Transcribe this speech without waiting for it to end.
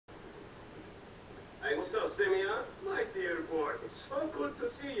Simeon. My dear boy. So good to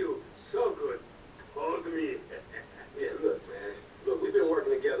see you. So good. Hold me. Yeah, look, man. Look, we've been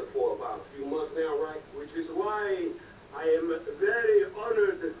working together for about a few months now, right? Which is why I am very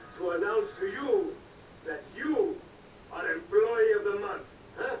honored to announce to you that you are Employee of the Month.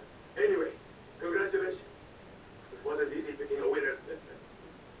 Huh? Anyway, congratulations. It wasn't easy picking a winner.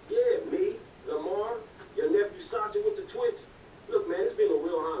 Yeah, me, Lamar, your nephew Sacha with the Twitch. Look, man, it's been a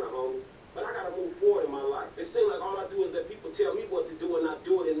real honor, homie. But I gotta move forward in my life. It seems like all I do is let people tell me what to do and I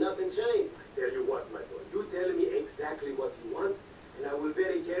do it and nothing changed. I tell you what, my boy, you tell me exactly what you want, and I will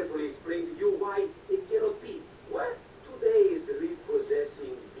very carefully explain to you why it cannot be. What? Today is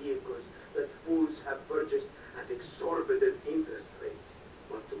repossessing vehicles that fools have purchased at exorbitant interest rates.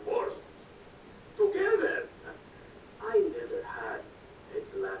 But tomorrow, together, I never had a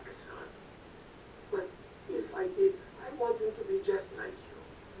black son. But if I did, I want him to be just like you.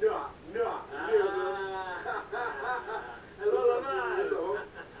 No. Hello, Lamar.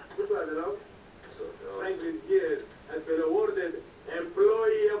 What's up, you know? So, Franklin here has been awarded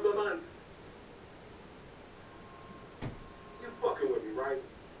Employee of the Month. You fucking with me, right?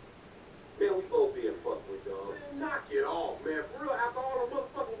 Man, we both being fucked with, dog. Man, knock it off, man. For real, after all the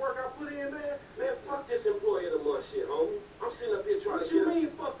motherfucking work I put in, man. Man, fuck this Employee of the Month shit, homie. I'm sitting up here trying to get... What you mean,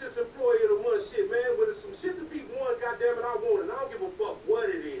 fuck this Employee of the Month shit, man? When there's some shit to be won, goddammit, I want it. I don't give a fuck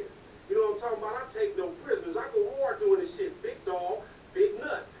what it is. You know what I'm talking about? I take no prisoners. I go hard doing this shit. Big dog, big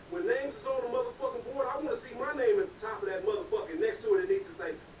nuts. When names is on the motherfucking board, I want to see my name at the top of that motherfucking next to it. It needs to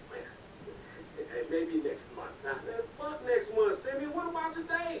say, hey, maybe next month. Man, fuck next month, Simeon. What about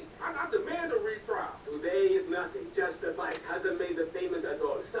today? I demand a retrial. Today is nothing. Just the bike hasn't made the payment at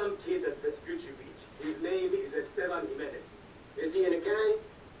all. Some kid at Vespucci Beach. His name is Esteban Jimenez. Is he in a gang?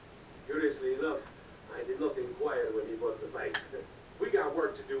 Curiously enough, I did not inquire when he bought the bike. We got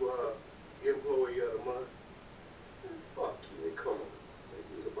work to do, Employee of the Month. Fuck you, come on.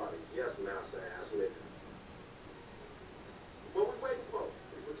 He's about a yes mouse ass nigga. What we waiting for?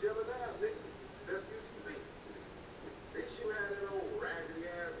 We're chilling out, nigga. That's UTV. Bitch, you had that old raggedy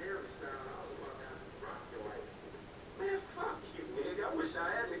ass hairstyle. I was about to have to rock your ass. Man, fuck you, nigga. I wish I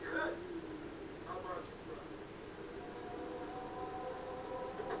had the cut. How about you, bro?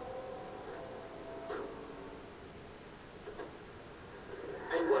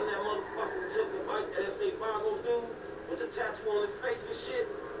 Hey, wasn't that motherfucker who took the bike that S.A. Fargo's dude? With the tattoo on his face and shit?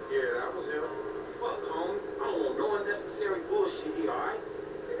 Yeah, that was him. Fuck, homie. I don't want no unnecessary bullshit here, alright?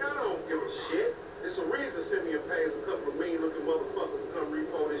 Nigga, I don't give a shit. There's a reason Simeon pays a couple of mean-looking motherfuckers to come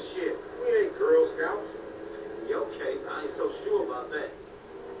repo this shit. We ain't Girl Scouts. In your case, I ain't so sure about that.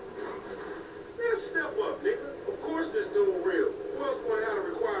 Man, step up, nigga. Of course this dude real. Who else gonna have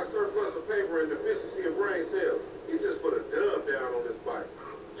to require surplus of paper and efficiency of brain cells? He just put a dub down on this bike.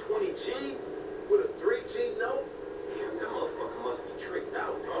 20 G? With a 3G note? Damn, that motherfucker must be tricked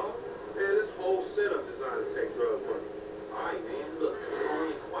out, dog. Man, this whole setup designed to take drug money. Alright, man, look,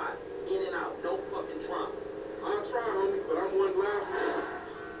 calm and quiet. In and out, no fucking drama. I'll try, homie, but I'm one loud,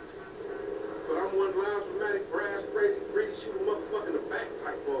 dramatic, brass, crazy, greedy, shoot a motherfucker in the back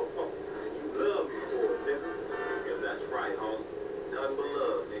type motherfucker. And you love me for it, nigga. Yeah, that's right, homie. Nothing but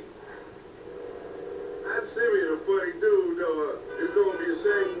love, nigga. That Simeon a funny dude, though. It's gonna be a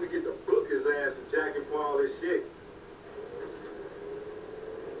shame when we get to book his ass and jack him for all this shit.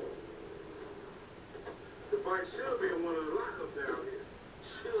 The bike should be in one of the lockups down here.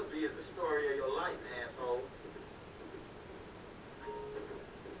 Should be is the story of your life, asshole.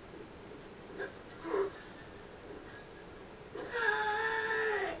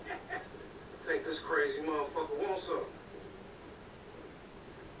 Think this crazy motherfucker wants something.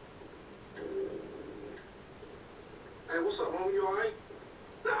 Hey, what's up, homie? You alright?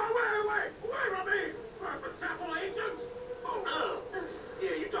 No, wait from me! For sample agents? Oh,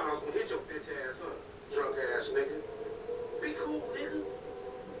 yeah, you thought I was gonna hit your bitch ass, huh? Drunk ass nigga. Be cool, nigga.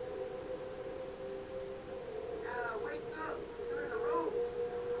 Wake up. You're in the room.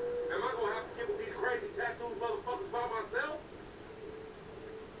 Am I gonna have to get with these crazy tattooed motherfuckers by myself?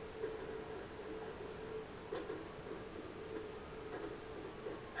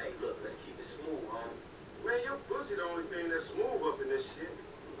 Hey, look, let's keep it smooth, homie. Man, your pussy the only thing that's smooth up in this shit.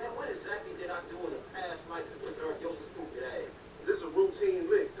 Man, what exactly did I do in the past life to deserve your stupid ass? This is a routine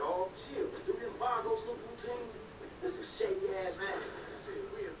lick, dog. Chill. Do them Vargos look routine? This is shady ass ass. Shit,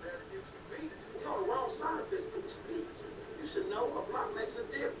 we in better get you beat. We on the wrong side of this bitch beat. You should know a block makes a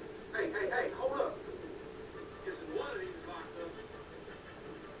difference. Hey, hold up. Isn't one of these locked up?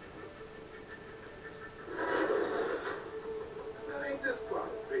 Man, ain't this block,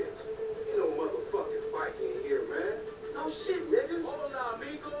 bitch? Ain't no motherfucking bike in here, man. No shit, nigga. Hola,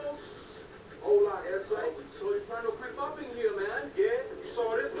 amigos. Hola, S.A.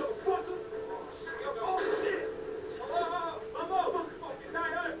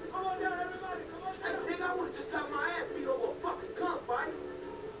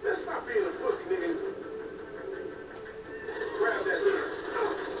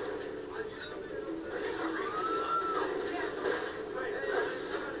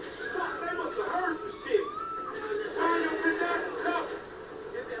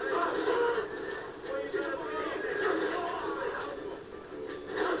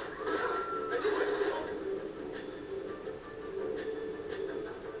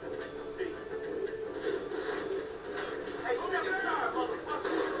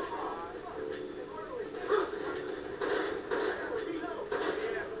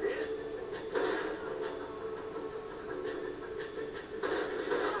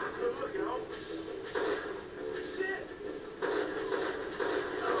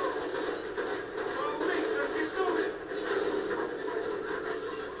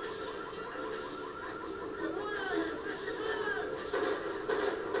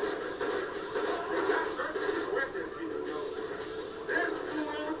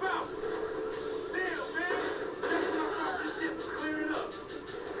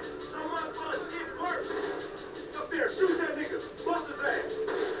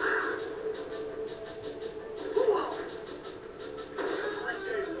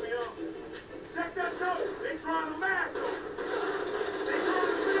 They trying to mash them. They trying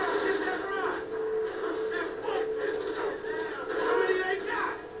to get that ride. That fuck this. How many they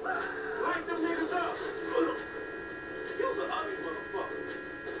got? Light them niggas up. You's an ugly motherfucker.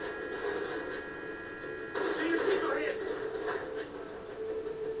 See, keep your head.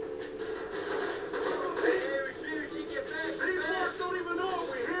 These ones don't even know what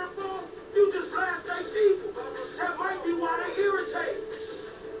we're here for. You just blast their people. That might be why they irritate.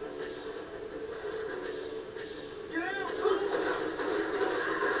 Get out, fool. You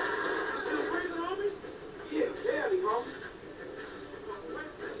still breathing, homie? Yeah, barely, homie.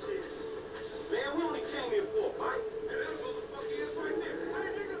 That shit. Man, we only came here for a fight. And that motherfucker is right there. Hey,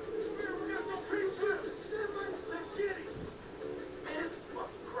 nigga, man, we got no pink slips. Let's get it. Man, this is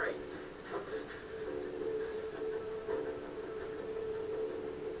fucking crazy.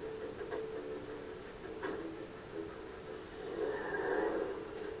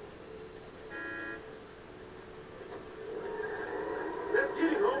 Let's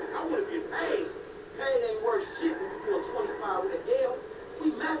get him, homie. I want to get paid. Paid ain't worth shit when you doing 25 with an L. We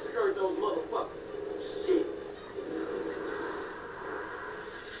massacred those motherfuckers. Shit.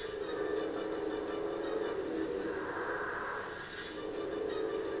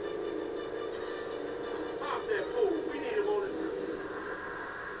 Pop that fool. We need him on the...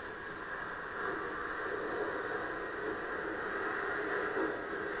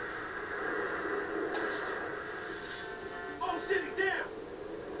 Oh, shit, he down.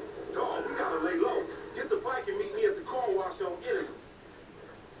 Dog, we gotta lay low. Get the bike and meet me at the car wash on Innocent.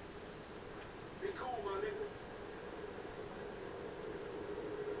 Be cool, my nigga.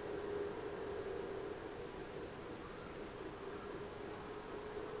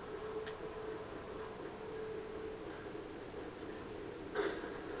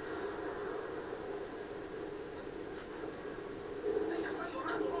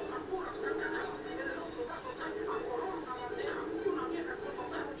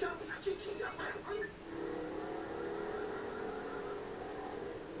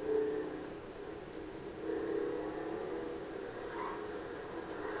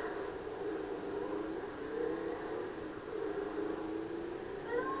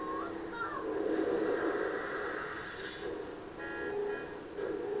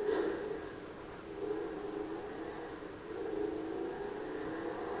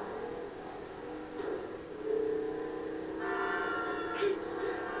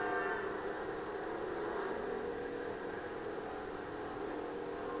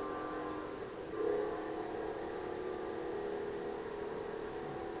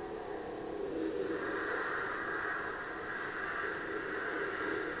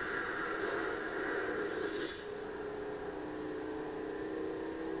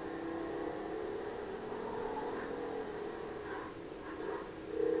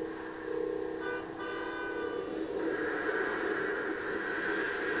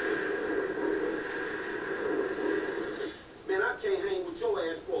 Man, I can't hang with your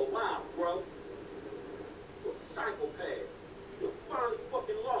ass for a while, bro. You're a psychopath. You finally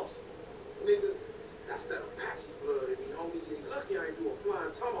fucking lost. Nigga, that's that Apache blood in me, homie. You lucky I ain't do a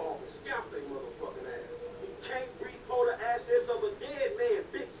flying tomahawk and scalp they motherfucking ass. You can't repo the assets of a dead man,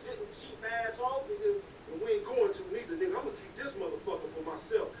 big sitting cheap asshole. Nigga, and we ain't going to neither, nigga. I'm gonna keep this motherfucker for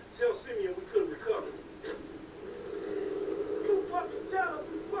myself. Tell Simeon we couldn't recover. You fucking tell him,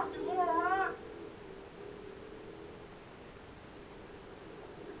 you fucking moron.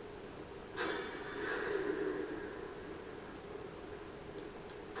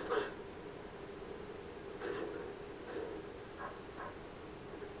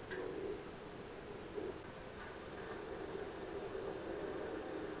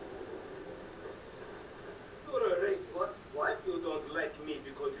 What? You don't like me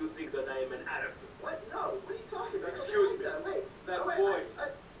because you think that I am an Arab. What? No, what are you talking about? Excuse me. That boy.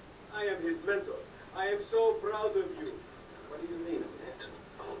 I am his mentor. I am so proud of you. What do you mean, mentor?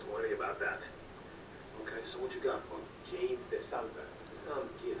 Don't worry about that. Okay, so what you got for him? James DeSanta. Some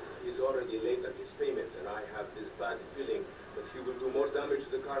kid. He's already late at his payments, and I have this bad feeling that he will do more damage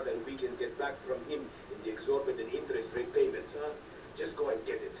to the car than we can get back from him in the exorbitant interest rate payments, huh? Just go and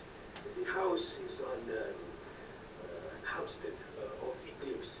get it. The house is on Hampstead, off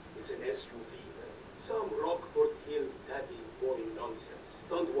Eclipse. It's an SUV. Some Rockford Hill daddy boy nonsense.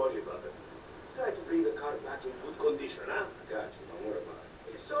 Don't worry about it. Try to bring the car back in good condition, huh? Got you. Don't worry about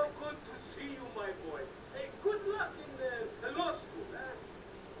it. It's so good to see you, my boy. Hey, good luck in the law school, huh?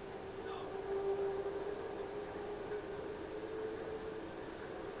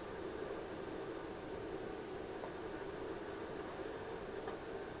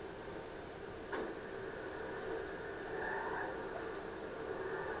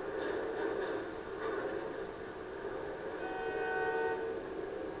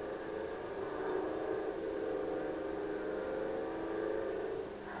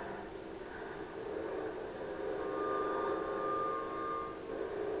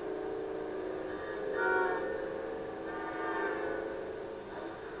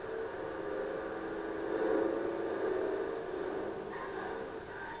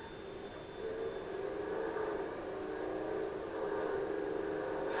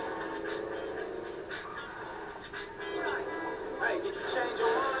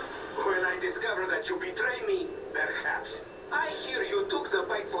 discover that you betray me, perhaps. I hear you took the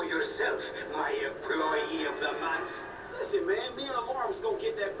bike for yourself, my employee of the month. Listen, man, me and Lamar was gonna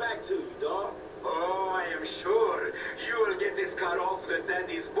get that back to you, dawg. Oh, I am sure. You will get this car off the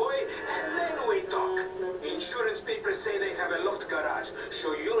daddy's boy, and then we talk. Insurance papers say they have a locked garage,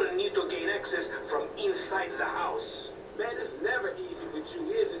 so you'll need to gain access from inside the house. Man, it's never easy with you.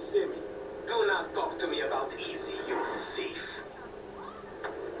 Here's a simmy. Do not talk to me about easy, you thief.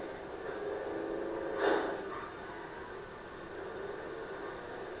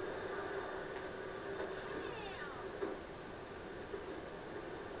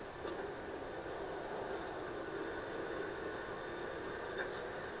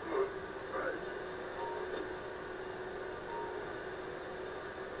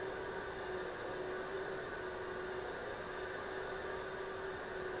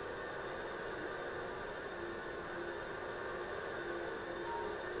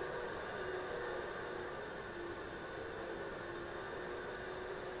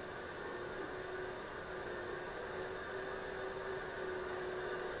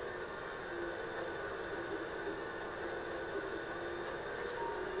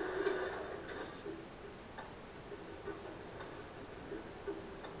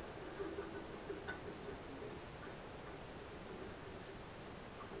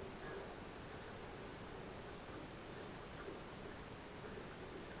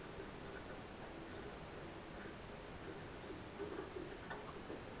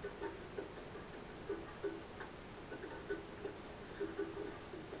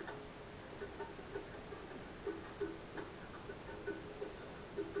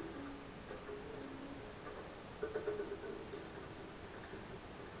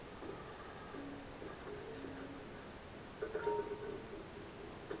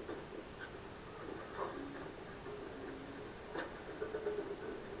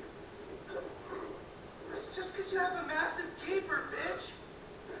 You have a massive keeper, bitch.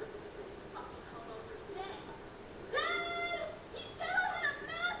 Dad! He said I had a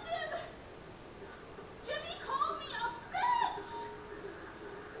massive... Jimmy called me a bitch!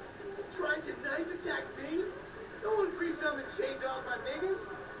 Trying to knife attack me? No one creeps up and chained off my niggas.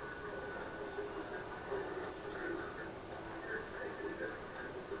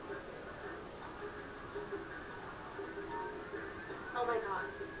 Oh my god,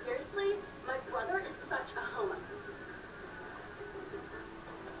 seriously? My brother is such a homo.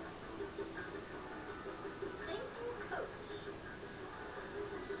 Thank you, coach.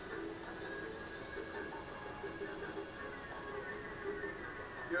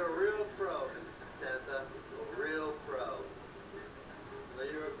 You're a real pro, Mrs. Santa. A real pro. Well,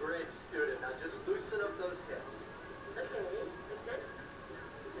 you're a great student. Now just loosen up those hips. Okay, like this?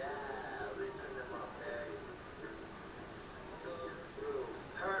 Yeah, loosen them up. There you go. Go through.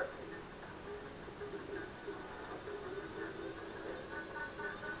 Perfect.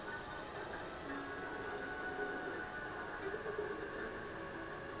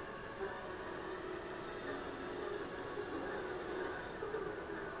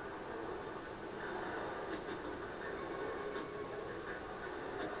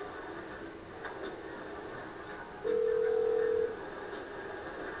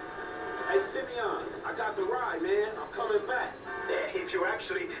 Hey, Simeon, I got the ride, man. I'm coming back. If you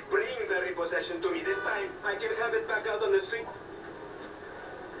actually bring the repossession to me this time, I can have it back out on the street.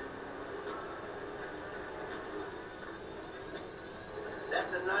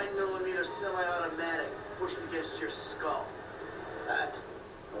 That's a 9mm semi-automatic pushed against your skull. Alright,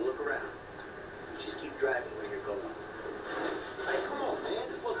 don't look around. Just keep driving where you're going. Hey, come on,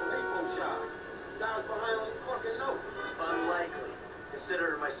 man. This was a repo job. Guys behind on this fucking note. Unlikely,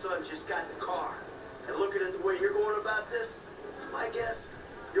 considering my son just got the car. And looking at the way you're going about this, my guess,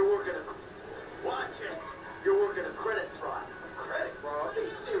 you're working a... Watch it! You're working a credit fraud. Credit fraud? Be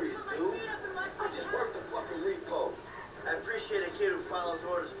serious, dude. I just worked the fucking repo. I appreciate a kid who follows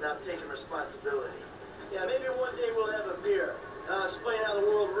orders without taking responsibility. Yeah, maybe one day we'll have a beer. I'll explain how the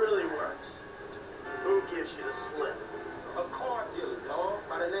world really works. Who gives you the slip? A car dealer, dog,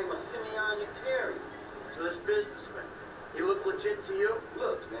 by the name of Simeon Terry. So this businessman, he look legit to you?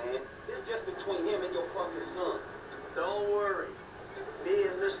 Look, man, it's just between him and your fucking son. Don't worry. Me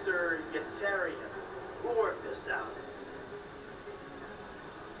and Mr. Yetarian, we'll work this out.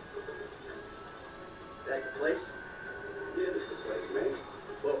 That the place? Yeah, this the place, man.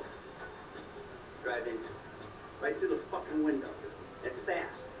 Look. Drive into it. Right through the fucking window. And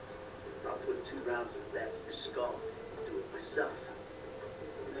fast. I'll put 2 rounds in the back of your skull. Do it myself.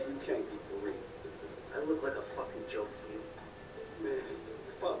 Man, you can't be for real. I look like a fucking joke to you. Man,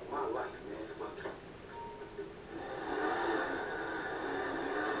 fuck my life, man. Fuck.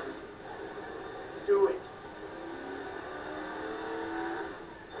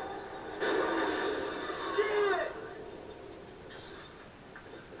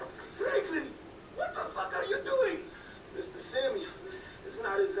 you doing? Mr. Samuel, it's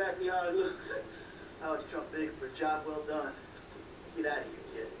not exactly how it looks. I was Trump big for a job well done. Get out of here,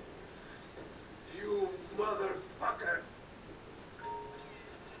 kid. You motherfucker!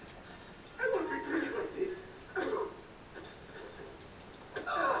 I won't be treated like this.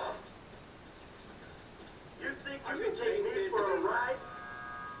 You think you can take me for a ride?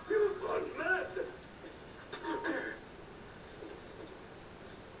 You've gone mad!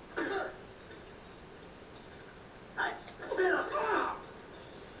 I spit on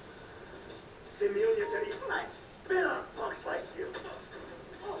Simeon, you teddy. I spit on punks like you.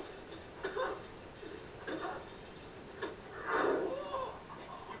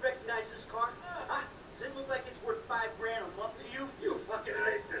 You recognize this car? Huh? Does it look like it's worth $5 grand a month to you? You fucking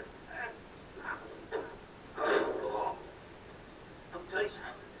racist. I'll tell you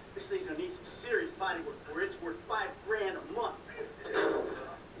something. This thing's gonna need some serious body work for it. It's worth $5 grand a month.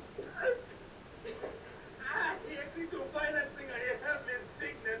 He agreed to financing. I have his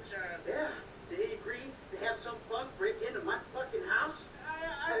signature. Yeah, they agreed to have some punk break into my fucking house.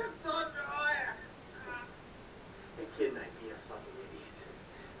 I have thought. That kid might be a fucking idiot,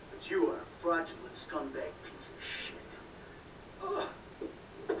 but you are a fraudulent scumbag piece of shit. Oh.